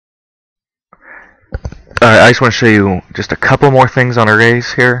Alright, I just want to show you just a couple more things on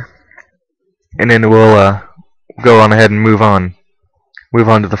arrays here, and then we'll go on ahead and move on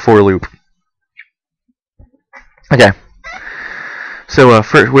to the for loop. Okay, so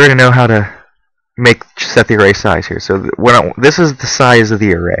first we're going to know how to set the array size here. So this is the size of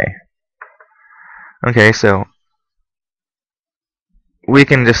the array. Okay, so we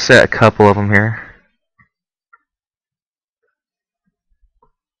can just set a couple of them here.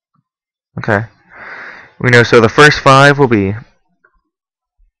 Okay, we know so the first five arrays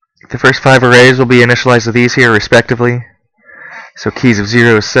will be initialized with these here respectively. So keys of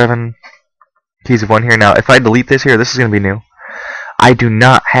 0 is 7, keys of 1 here. Now if I delete this here, this is going to be new. I do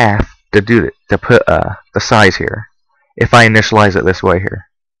not have to put the size here if I initialize it this way here.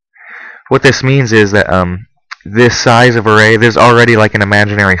 What this means is that this size of array, there's already like an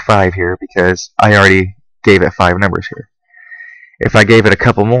imaginary 5 here because I already gave it 5 numbers here. If I gave it a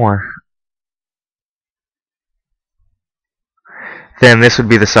couple more, then this would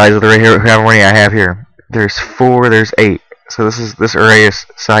be the size of the array here, however many I have here. There's 4, there's 8. So this array is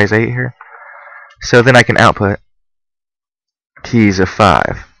size 8 here. So then I can output keys of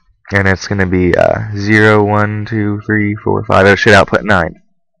 5. And it's going to be 0, 1, 2, 3, 4, 5. It should output 9.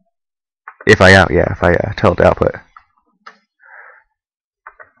 If I tell it to output.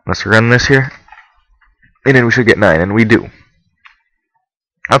 Let's run this here. And then we should get 9, and we do.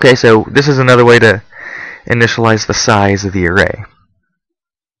 Okay, so this is another way to initialize the size of the array.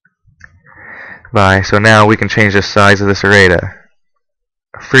 So now we can change the size of this array to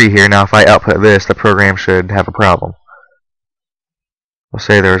 3 here. Now if I output this, the program should have a problem. We'll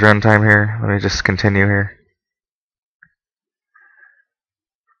say there's runtime here. Let me just continue here.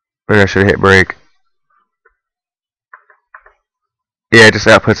 Maybe I should hit break. Yeah, it just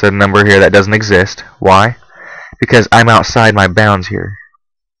outputs a number here that doesn't exist. Why? Because I'm outside my bounds here.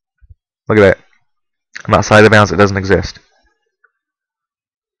 Look at that. I'm outside the bounds that doesn't exist.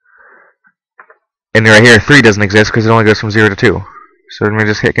 And right here, 3 doesn't exist because it only goes from 0 to 2. So let me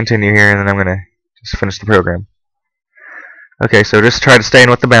just hit continue here, and then I'm going to just finish the program. Okay, so just try to stay in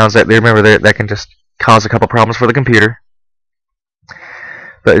with the bounds. Remember, that can just cause a couple problems for the computer.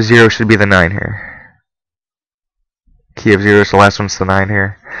 But 0 should be the 9 here. Key of 0 is the last one's the 9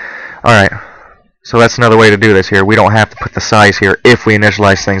 here. Alright, so that's another way to do this here. We don't have to put the size here if we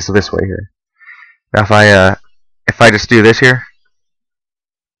initialize things this way here. Now if I just do this here,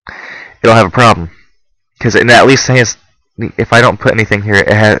 it'll have a problem. Because it at least has, if I don't put anything here,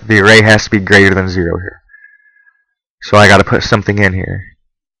 the array has to be greater than 0 here. So I got to put something in here.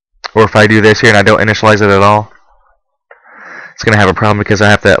 Or if I do this here and I don't initialize it at all, it's going to have a problem because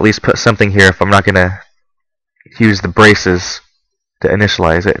I have to at least put something here if I'm not going to use the braces to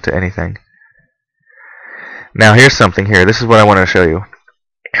initialize it to anything. Now here's something here. This is what I want to show you.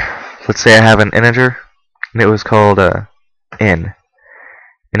 Let's say I have an integer and it was called n,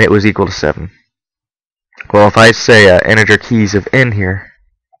 and it was equal to 7. Well, if I say integer keys of n here,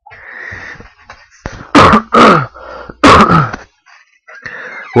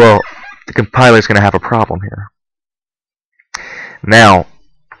 well, the compiler is going to have a problem here. Now,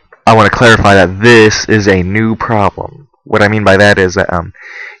 I want to clarify that this is a new problem. What I mean by that is that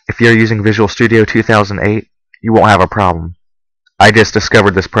if you're using Visual Studio 2008, you won't have a problem. I just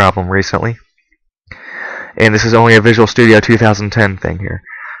discovered this problem recently, and this is only a Visual Studio 2010 thing here.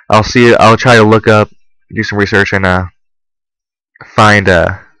 I'll try to look up, do some research, and find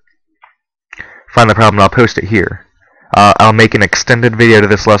the problem. And I'll post it here. I'll make an extended video to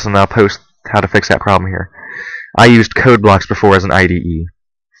this lesson, and I'll post how to fix that problem here. I used code blocks before as an IDE,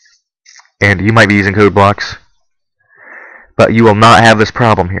 and you might be using code blocks, but you will not have this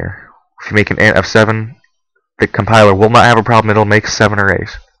problem here. If you make an int of 7, the compiler will not have a problem. It'll make 7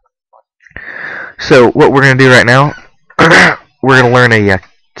 arrays. So what we're going to do right now, we're going to learn a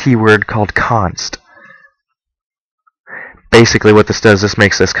keyword called const. Basically what this does, this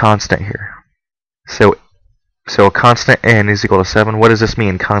makes this constant here. So constant n is equal to 7. What does this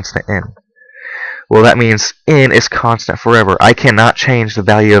mean, constant n? Well, that means n is constant forever. I cannot change the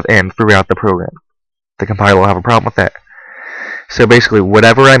value of n throughout the program. The compiler will have a problem with that. So basically,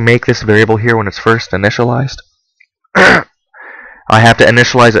 whatever I make this variable here when it's first initialized, I have to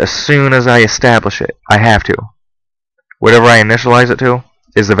initialize it as soon as I establish it. I have to. Whatever I initialize it to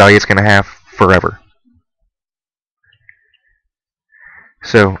is the value it's going to have forever.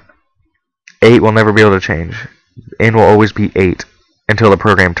 So 8 will never be able to change. N will always be 8 until the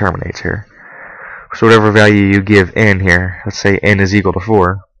program terminates here. So whatever value you give n here, let's say n is equal to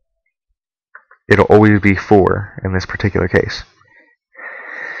 4, it'll always be 4 in this particular case.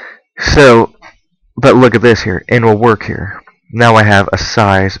 So, but look at this here, n will work here. Now I have a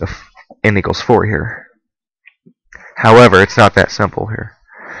size of n equals 4 here. However, it's not that simple here.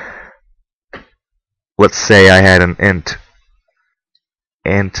 Let's say I had an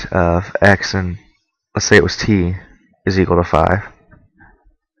int of x, and let's say it was t is equal to 5.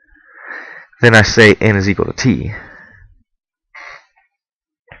 Then I say n is equal to t.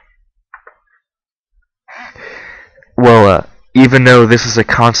 Well, even though this is a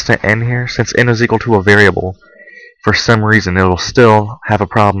constant n here, since n is equal to a variable, for some reason it'll still have a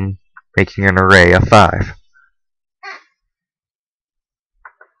problem making an array of 5.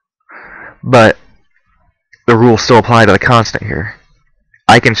 But the rules still apply to the constant here.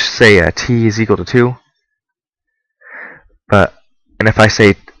 I can say t is equal to 2, and if I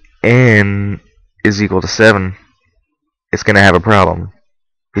say n is equal to 7, it's going to have a problem,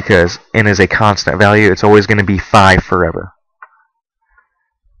 because n is a constant value. It's always going to be 5 forever.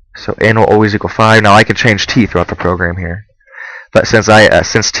 So n will always equal 5. Now I can change t throughout the program here, but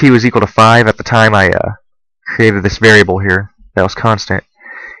since t was equal to 5 at the time I created this variable here that was constant,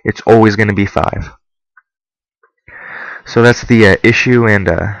 it's always going to be 5. So that's the issue, and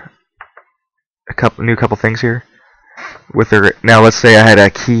a couple things here. Now let's say I had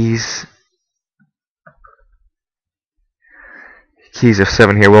keys of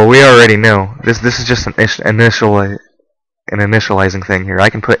 7 here. Well, we already know this is just an initializing thing here. I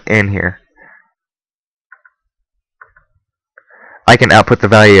can put n here. I can output the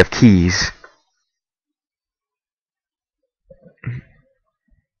value of keys.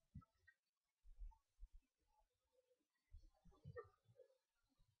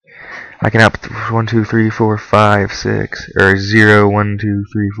 I can output 1, 2, 3, 4, 5, 6, or 0, 1, 2,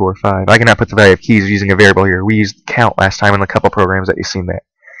 3, 4, 5. I can output the value of keys using a variable here. We used count last time in the couple programs that you've seen that.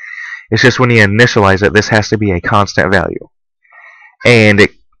 It's just when you initialize it, this has to be a constant value. And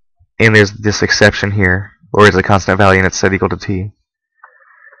there's this exception here, or it's a constant value and it's set equal to t.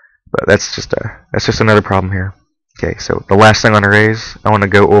 But that's just another problem here. Okay, so the last thing on arrays, I want to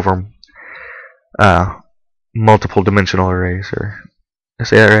go over multiple dimensional arrays. Or did I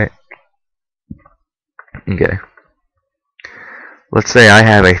say that right? Okay. Let's say I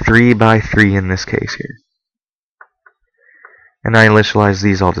have a 3 by 3 in this case here, and I initialize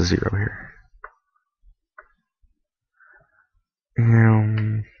these all to 0 here.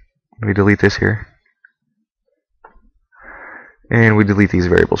 Let me delete this here, and we delete these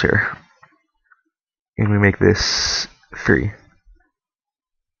variables here, and we make this 3.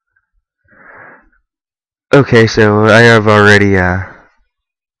 Okay, so I have already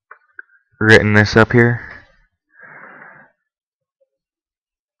written this up here.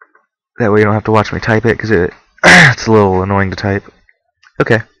 That way you don't have to watch me type it, because it's a little annoying to type.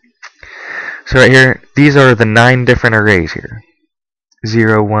 Okay. So right here, these are the 9 different arrays here.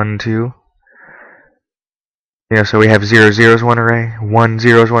 0, 1, 2. So we have 0, 0 is one array, 1,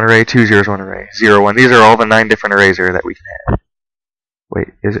 0 is one array, 2, 0 is one array, 0, 1. These are all the 9 different arrays here that we can have. Wait,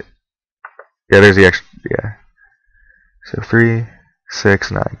 is it? Yeah, there's the extra. Yeah. So 3,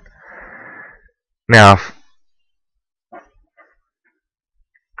 6, 9. Now,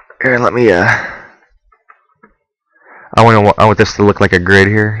 here, let me I want this to look like a grid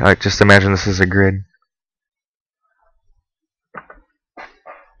here. Just imagine this is a grid.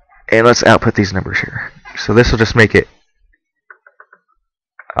 And let's output these numbers here. So this will just make it.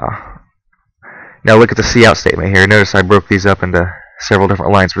 Now look at the cout statement here. Notice I broke these up into several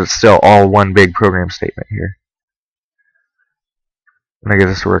different lines, but it's still all one big program statement here. And I get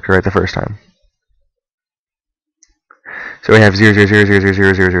this to work right the first time. So we have 0, 0, 0, 0, 0,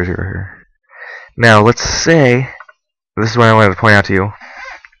 0, 0, 0, 0 here. Now let's say, this is what I wanted to point out to you.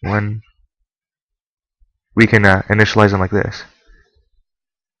 When we can initialize them like this.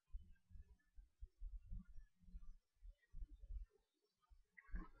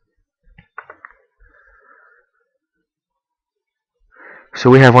 So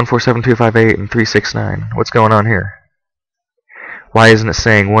we have 1, 4, 7, 2, 5, 8, and 3, 6, 9. What's going on here? Why isn't it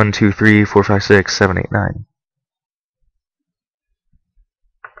saying 1, 2, 3, 4, 5, 6, 7, 8, 9?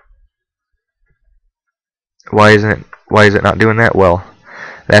 Why is it not doing that? Well,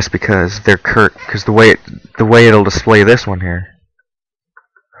 that's because because the way it'll display this one here.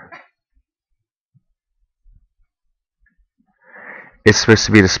 It's supposed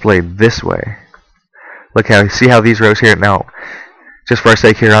to be displayed this way. See how these rows here now. Just for our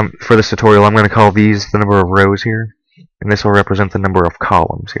sake here, for this tutorial, I'm going to call these the number of rows here, and this will represent the number of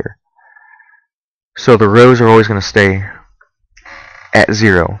columns here. So the rows are always going to stay at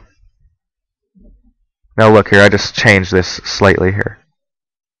 0. Now look here, I just changed this slightly here.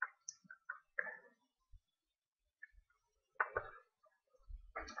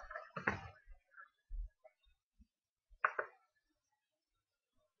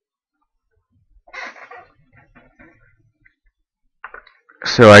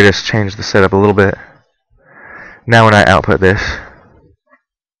 So I just changed the setup a little bit. Now when I output this,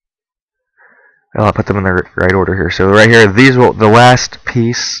 I'll put them in the right order here. So right here, these will, the last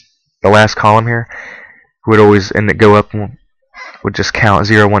piece, the last column here, would always, and it go up, would just count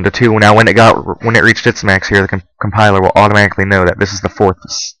 0, 1 to 2. Now when it reached its max here, the compiler will automatically know that this is the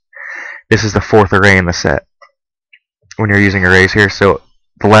fourth array in the set when you're using arrays here. So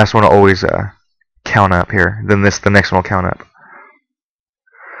the last one will always count up here. Then the next one will count up.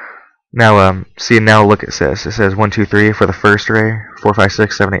 Now see, now look, it says 1, 2, 3 for the first array, 4, 5,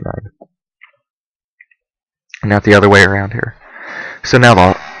 6, 7, 8, 9. Not the other way around here. So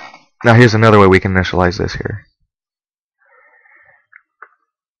now here's another way we can initialize this here.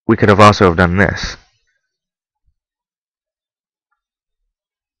 We could have also have done this.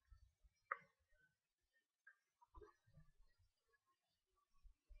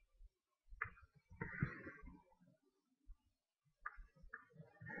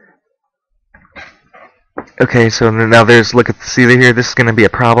 Okay, so now see here, this is going to be a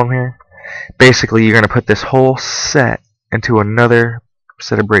problem here. Basically, you're going to put this whole set into another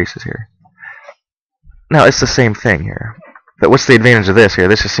set of braces here. Now, it's the same thing here. But what's the advantage of this here?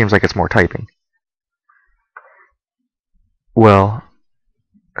 This just seems like it's more typing. Well,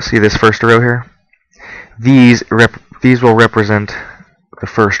 see this first row here? These will represent the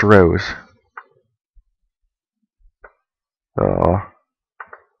first rows. So,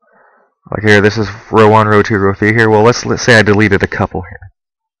 like here, this is row 1, row 2, row 3 here. Well, let's say I deleted a couple here.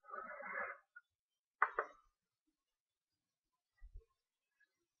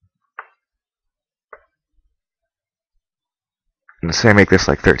 And say I make this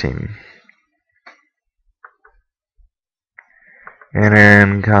like 13. And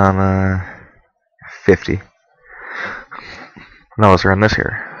then comma 50. Now let's run this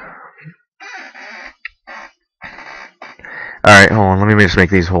here. Alright, hold on, let me just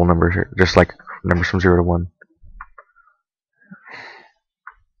make these whole numbers here, just like numbers from 0 to 1.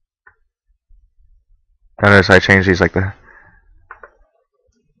 Notice I changed these like the...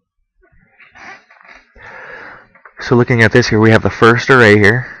 So looking at this here, we have the first array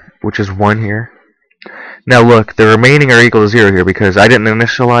here, which is 1 here. Now look, the remaining are equal to 0 here because I didn't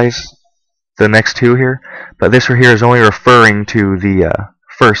initialize the next two here, but this right here is only referring to the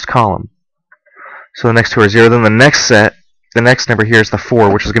first column. So the next two are 0. Then the next number here is the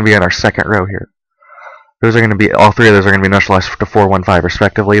 4, which is going to be on our second row here. Those are going to be, all three of those are going to be initialized to 4, 1, 5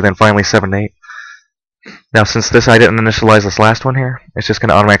 respectively. Then finally 7, 8. Now since I didn't initialize this last one here, it's just going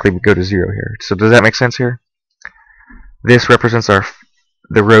to automatically go to 0 here. So does that make sense here? This represents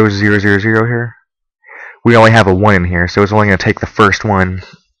the row 0, 0, 0 here. We only have a 1 in here, so it's only going to take the first one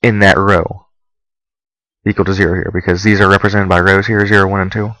in that row equal to 0 here, because these are represented by rows here, 0, 1,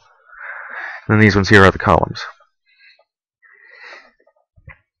 and 2. And then these ones here are the columns.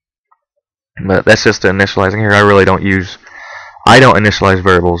 But that's just initializing here. I don't initialize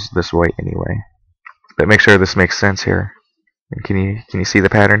variables this way anyway. But make sure this makes sense here. And can you see the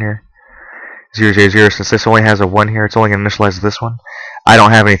pattern here? 0, 0, 0, since this only has a 1 here, it's only going to initialize this one. I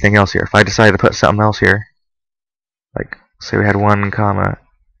don't have anything else here. If I decided to put something else here, like say we had 1,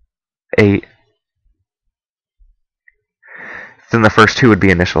 8, then the first two would be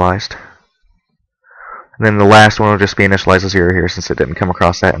initialized. And then the last one will just be initialized as 0 here, since it didn't come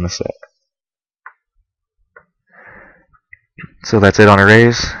across that in the set. So that's it on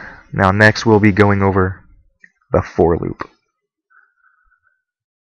arrays. Now next we'll be going over the for loop.